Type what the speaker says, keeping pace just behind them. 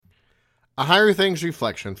A Higher Things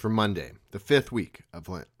Reflection for Monday, the 5th week of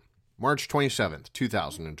Lent, March 27th,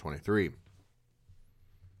 2023.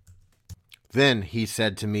 Then he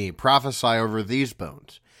said to me, Prophesy over these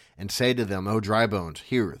bones, and say to them, O dry bones,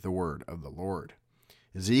 hear the word of the Lord.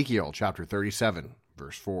 Ezekiel chapter 37,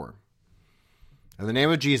 verse 4. In the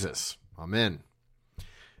name of Jesus, Amen.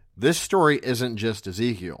 This story isn't just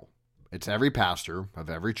Ezekiel. It's every pastor of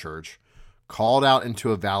every church called out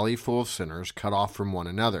into a valley full of sinners cut off from one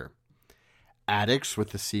another. Addicts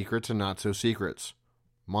with the secrets and not so secrets.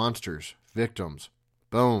 Monsters, victims,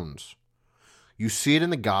 bones. You see it in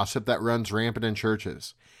the gossip that runs rampant in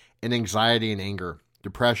churches, in anxiety and anger,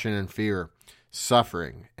 depression and fear,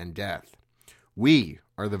 suffering and death. We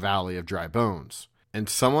are the valley of dry bones. And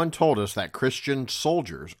someone told us that Christian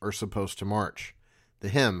soldiers are supposed to march. The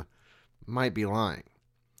hymn might be lying.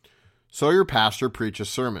 So your pastor preaches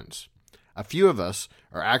sermons. A few of us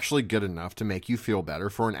are actually good enough to make you feel better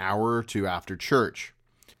for an hour or two after church.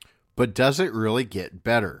 But does it really get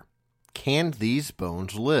better? Can these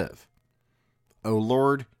bones live? Oh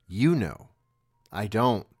Lord, you know. I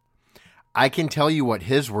don't. I can tell you what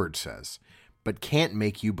His Word says, but can't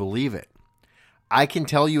make you believe it. I can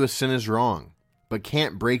tell you a sin is wrong, but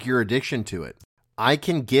can't break your addiction to it. I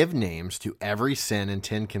can give names to every sin in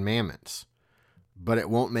 10 Commandments, but it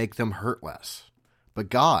won't make them hurt less. But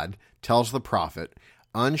God tells the prophet,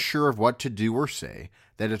 unsure of what to do or say,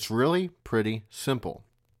 that it's really pretty simple.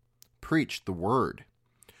 Preach the word.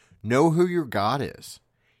 Know who your God is.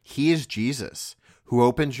 He is Jesus, who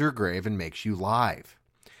opens your grave and makes you live.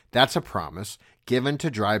 That's a promise given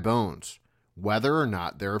to dry bones, whether or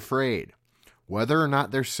not they're afraid, whether or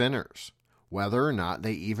not they're sinners, whether or not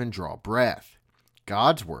they even draw breath.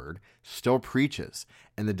 God's word still preaches,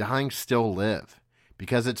 and the dying still live,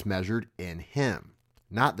 because it's measured in Him,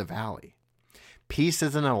 not the valley. Peace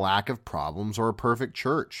isn't a lack of problems or a perfect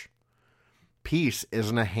church. Peace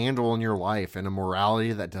isn't a handle in your life and a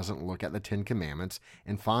morality that doesn't look at the 10 Commandments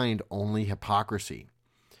and find only hypocrisy.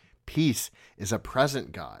 Peace is a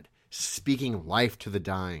present God, speaking life to the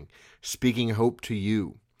dying, speaking hope to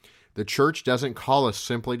you. The church doesn't call us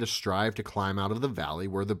simply to strive to climb out of the valley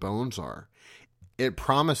where the bones are. It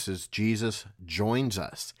promises Jesus joins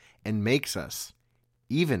us and makes us,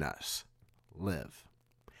 even us, live.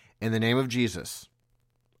 In the name of Jesus,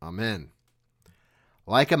 Amen.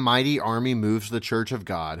 Like a mighty army moves the church of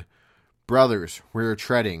God, brothers, we are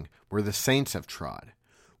treading where the saints have trod.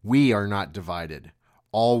 We are not divided.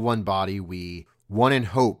 All one body we, one in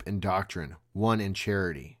hope and doctrine, one in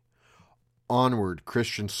charity. Onward,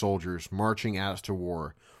 Christian soldiers, marching as to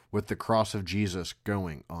war, with the cross of Jesus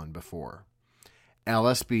going on before.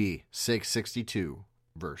 LSB 662,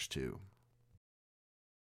 verse 2.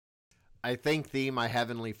 I thank Thee, my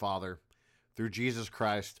heavenly Father, through Jesus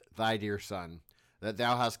Christ, Thy dear Son, that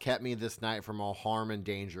Thou hast kept me this night from all harm and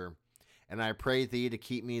danger. And I pray Thee to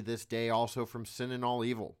keep me this day also from sin and all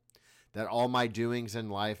evil, that all my doings in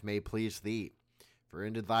life may please Thee. For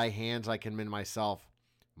into Thy hands I commend myself,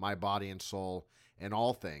 my body and soul, and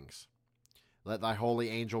all things. Let Thy holy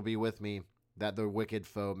angel be with me, that the wicked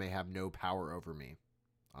foe may have no power over me.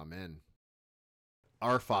 Amen.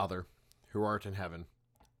 Our Father, who art in heaven,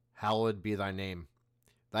 hallowed be Thy name.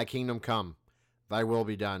 Thy kingdom come, Thy will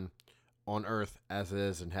be done, on earth as it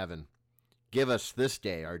is in heaven. Give us this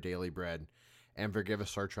day our daily bread, and forgive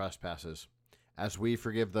us our trespasses, as we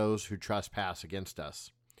forgive those who trespass against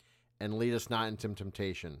us. And lead us not into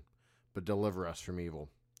temptation, but deliver us from evil.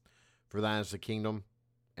 For Thine is the kingdom,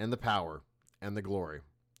 and the power, and the glory,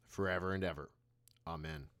 forever and ever.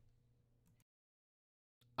 Amen.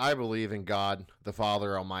 I believe in God, the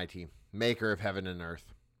Father Almighty, maker of heaven and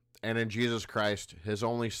earth, and in Jesus Christ, His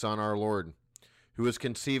only Son, our Lord, who was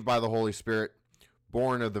conceived by the Holy Spirit,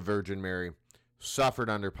 born of the Virgin Mary, suffered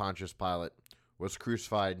under Pontius Pilate, was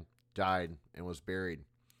crucified, died, and was buried.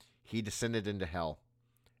 He descended into hell,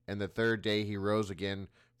 and the third day He rose again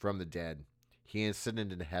from the dead. He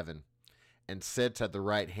ascended into heaven, and sits at the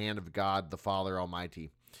right hand of God the Father Almighty.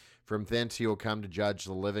 From thence He will come to judge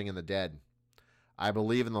the living and the dead. I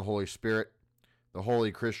believe in the Holy Spirit, the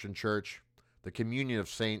holy Christian Church, the communion of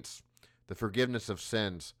saints, the forgiveness of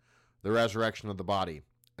sins, the resurrection of the body,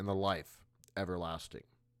 and the life everlasting.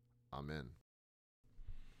 Amen.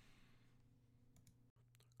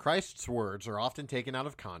 Christ's words are often taken out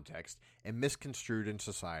of context and misconstrued in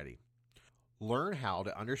society. Learn how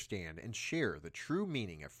to understand and share the true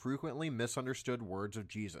meaning of frequently misunderstood words of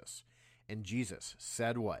Jesus. And Jesus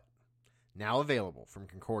said what? Now available from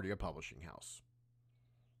Concordia Publishing House.